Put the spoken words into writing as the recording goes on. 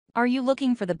Are you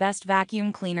looking for the best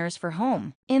vacuum cleaners for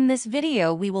home? In this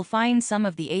video, we will find some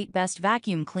of the 8 best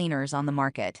vacuum cleaners on the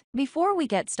market. Before we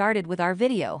get started with our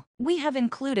video, we have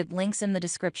included links in the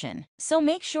description, so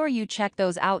make sure you check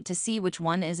those out to see which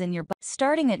one is in your budget.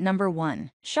 Starting at number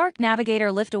 1. Shark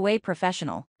Navigator Lift-Away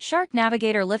Professional. Shark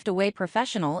Navigator Lift-Away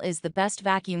Professional is the best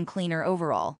vacuum cleaner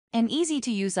overall, and easy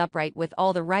to use upright with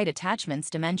all the right attachments.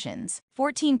 Dimensions: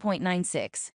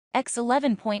 14.96 x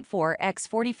 11.4 x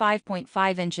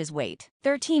 45.5 inches. Weight: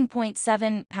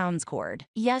 13.7 pounds. Cord.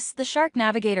 Yes, the Shark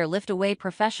Navigator Lift-Away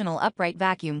Professional Upright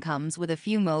Vacuum comes with a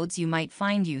few modes you might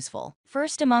find useful.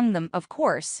 First among them, of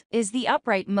course, is the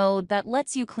upright mode that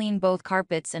lets you clean both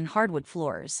carpets and hardwood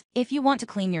floors. If you want to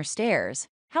clean your stairs,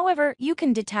 however, you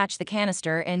can detach the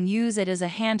canister and use it as a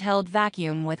handheld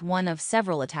vacuum with one of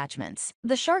several attachments.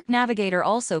 The Shark Navigator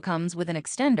also comes with an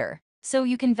extender, so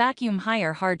you can vacuum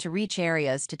higher hard-to-reach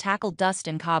areas to tackle dust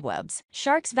and cobwebs.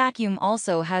 Shark's vacuum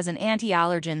also has an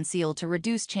anti-allergen seal to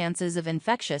reduce chances of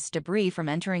infectious debris from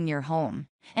entering your home,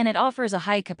 and it offers a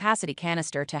high-capacity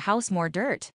canister to house more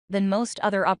dirt than most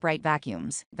other upright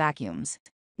vacuums.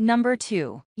 Number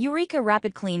 2. Eureka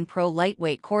RapidClean Pro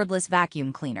Lightweight Cordless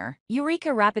Vacuum Cleaner. Eureka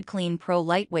RapidClean Pro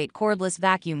Lightweight Cordless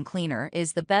Vacuum Cleaner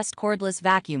is the best cordless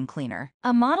vacuum cleaner,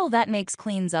 a model that makes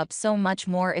cleans up so much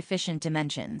more efficient.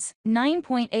 Dimensions: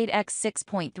 9.8 x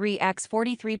 6.3 x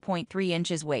 43.3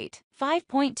 inches. Weight: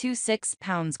 5.26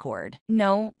 pounds. Cord.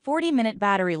 No 40-minute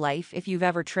battery life. If you've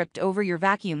ever tripped over your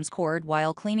vacuum's cord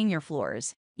while cleaning your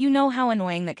floors, you know how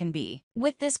annoying that can be.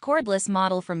 With this cordless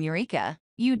model from Eureka,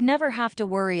 you'd never have to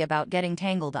worry about getting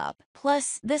tangled up.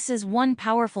 Plus, this is one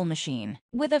powerful machine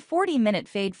with a 40-minute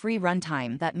fade-free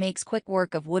runtime that makes quick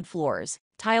work of wood floors,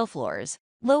 tile floors,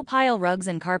 low-pile rugs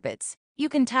and carpets. You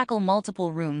can tackle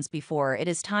multiple rooms before it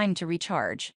is time to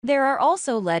recharge. There are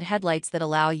also LED headlights that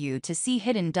allow you to see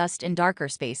hidden dust in darker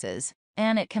spaces,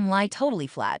 and it can lie totally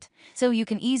flat, so you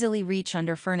can easily reach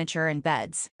under furniture and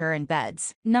beds.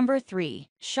 Number 3.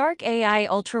 Shark AI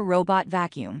Ultra Robot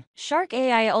Vacuum. Shark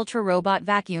AI Ultra Robot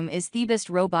Vacuum is the best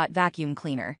robot vacuum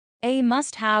cleaner, a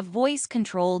must-have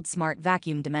voice-controlled smart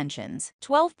vacuum. Dimensions: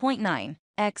 12.9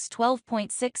 x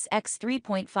 12.6 x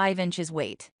 3.5 inches.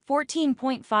 Weight: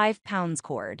 14.5 pounds.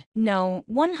 Cord. No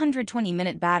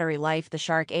 120-minute battery life. The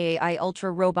Shark AI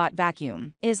Ultra Robot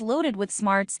Vacuum is loaded with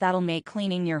smarts that'll make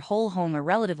cleaning your whole home a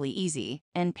relatively easy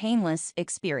and painless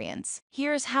experience.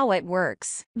 Here's how it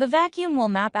works. The vacuum will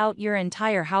map out your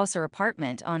entire house or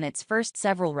apartment on its first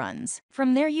several runs.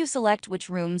 From there, you select which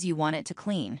rooms you want it to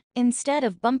clean, instead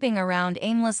of bumping around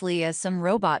aimlessly as some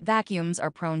robot vacuums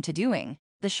are prone to doing.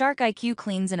 The Shark IQ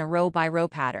cleans in a row-by-row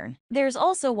pattern. There's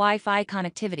also Wi-Fi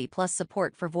connectivity plus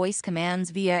support for voice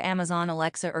commands via Amazon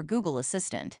Alexa or Google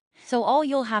Assistant. So all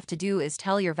you'll have to do is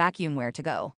tell your vacuum where to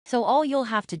go.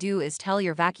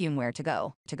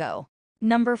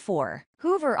 Number 4.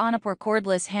 Hoover OnePwr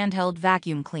Cordless Handheld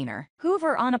Vacuum Cleaner.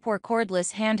 Hoover OnePwr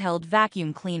Cordless Handheld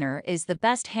Vacuum Cleaner is the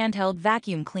best handheld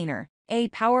vacuum cleaner, a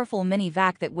powerful mini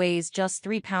vac that weighs just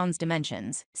 3 pounds.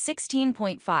 Dimensions: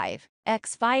 16.5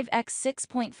 x 5 x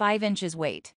 6.5 inches.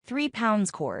 Weight: 3 pounds.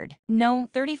 Cord. No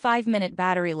 35-minute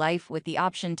battery life with the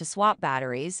option to swap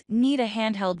batteries. Need a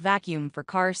handheld vacuum for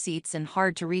car seats and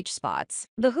hard-to-reach spots?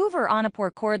 The Hoover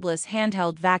OnePwr Cordless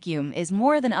Handheld Vacuum is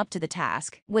more than up to the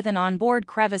task, with an onboard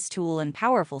crevice tool and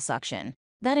powerful suction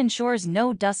that ensures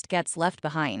no dust gets left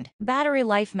behind. Battery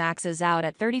life maxes out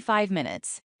at 35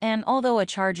 minutes. And although a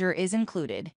charger is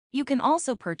included, you can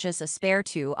also purchase a spare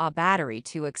 2Ah battery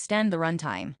to extend the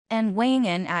runtime. And weighing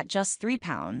in at just 3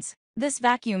 pounds, this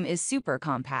vacuum is super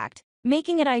compact,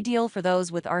 making it ideal for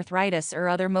those with arthritis or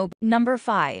other mobility. Number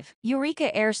 5.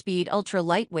 Eureka Airspeed Ultra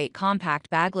Lightweight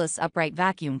Compact Bagless Upright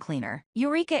Vacuum Cleaner.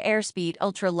 Eureka Airspeed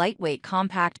Ultra Lightweight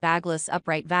Compact Bagless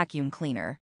Upright Vacuum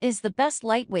Cleaner is the best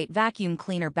lightweight vacuum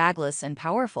cleaner, bagless and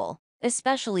powerful,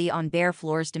 especially on bare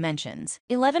floors. Dimensions: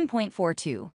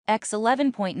 11.42 x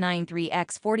 11.93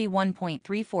 x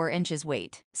 41.34 inches.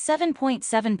 Weight: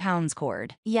 7.7 pounds.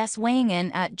 Cord. Yes, weighing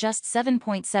in at just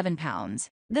 7.7 pounds.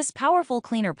 This powerful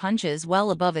cleaner punches well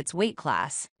above its weight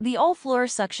class. The all-floor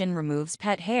suction removes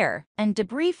pet hair and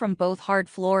debris from both hard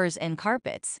floors and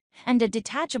carpets, and a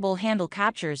detachable handle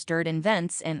captures dirt in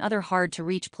vents and other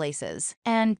hard-to-reach places.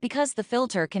 And because the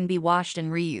filter can be washed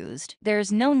and reused,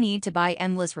 there's no need to buy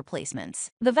endless replacements.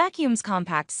 The vacuum's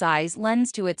compact size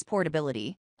lends to its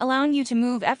portability, allowing you to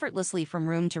move effortlessly from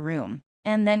room to room,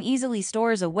 and then easily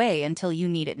stores away until you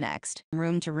need it next.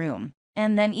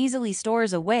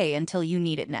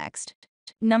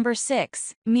 Number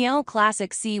 6. Miele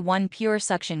Classic C1 Pure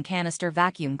Suction Canister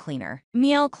Vacuum Cleaner.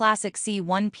 Miele Classic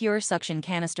C1 Pure Suction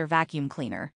Canister Vacuum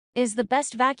Cleaner is the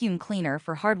best vacuum cleaner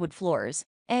for hardwood floors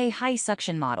A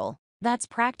high-suction model that's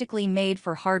practically made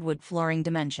for hardwood flooring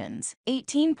dimensions.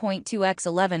 18.2 x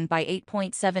 11 by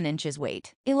 8.7 inches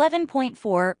weight.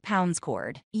 11.4 pounds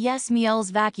cord. Yes, Miele's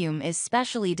vacuum is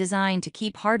specially designed to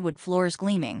keep hardwood floors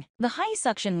gleaming. The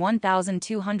high-suction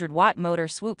 1,200-watt motor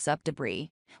swoops up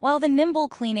debris, while the nimble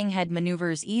cleaning head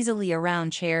maneuvers easily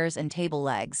around chairs and table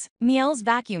legs. Miele's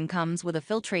vacuum comes with a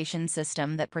filtration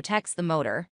system that protects the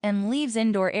motor and leaves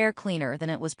indoor air cleaner than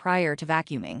it was prior to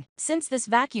vacuuming. Since this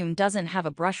vacuum doesn't have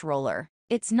a brush roller,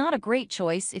 it's not a great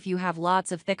choice if you have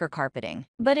lots of thicker carpeting.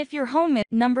 But if your home is...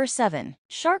 Number 7.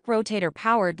 Shark Rotator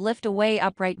Powered Lift-Away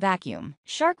Upright Vacuum.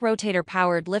 Shark Rotator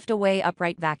Powered Lift-Away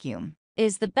Upright Vacuum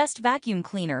is the best vacuum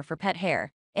cleaner for pet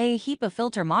hair. A HEPA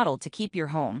filter model to keep your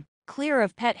home clear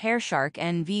of pet hair. Shark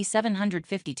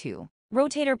NV752.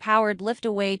 Rotator-powered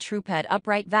lift-away TruePet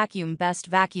upright vacuum. Best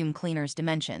vacuum cleaners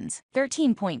dimensions.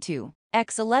 13.2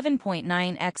 x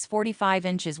 11.9 x 45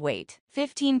 inches weight.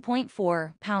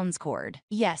 15.4 pounds cord.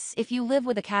 Yes, if you live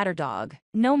with a cat or dog,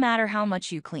 no matter how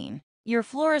much you clean, your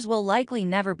floors will likely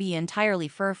never be entirely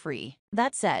fur-free.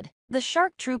 That said, the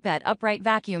Shark TruePet upright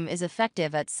vacuum is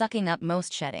effective at sucking up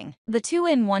most shedding. The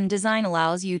 2-in-1 design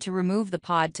allows you to remove the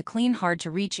pod to clean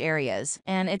hard-to-reach areas,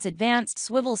 and its advanced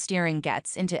swivel steering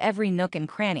gets into every nook and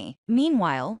cranny.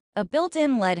 Meanwhile, a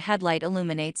built-in LED headlight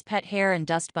illuminates pet hair and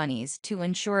dust bunnies to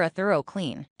ensure a thorough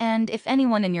clean. And if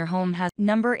anyone in your home has...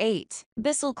 Number 8.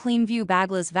 BISSELL Cleanview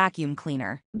Bagless Vacuum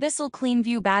Cleaner. BISSELL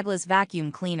Cleanview Bagless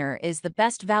Vacuum Cleaner is the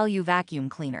best value vacuum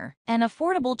cleaner. An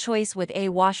affordable choice with a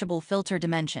washable filter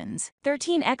dimensions.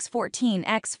 13 x 14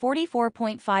 x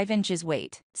 44.5 inches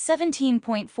weight.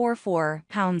 17.44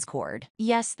 pounds cord.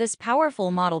 Yes, this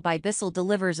powerful model by BISSELL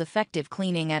delivers effective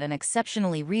cleaning at an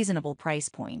exceptionally reasonable price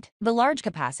point. The large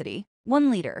capacity, 1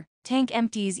 liter, tank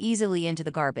empties easily into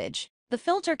the garbage. The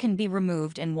filter can be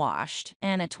removed and washed,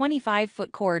 and a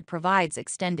 25-foot cord provides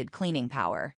extended cleaning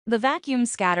power. The vacuum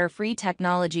scatter-free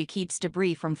technology keeps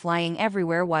debris from flying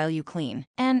everywhere while you clean,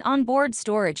 and onboard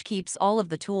storage keeps all of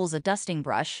the tools, a dusting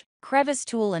brush, crevice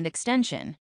tool and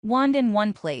extension, wand in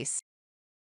one place.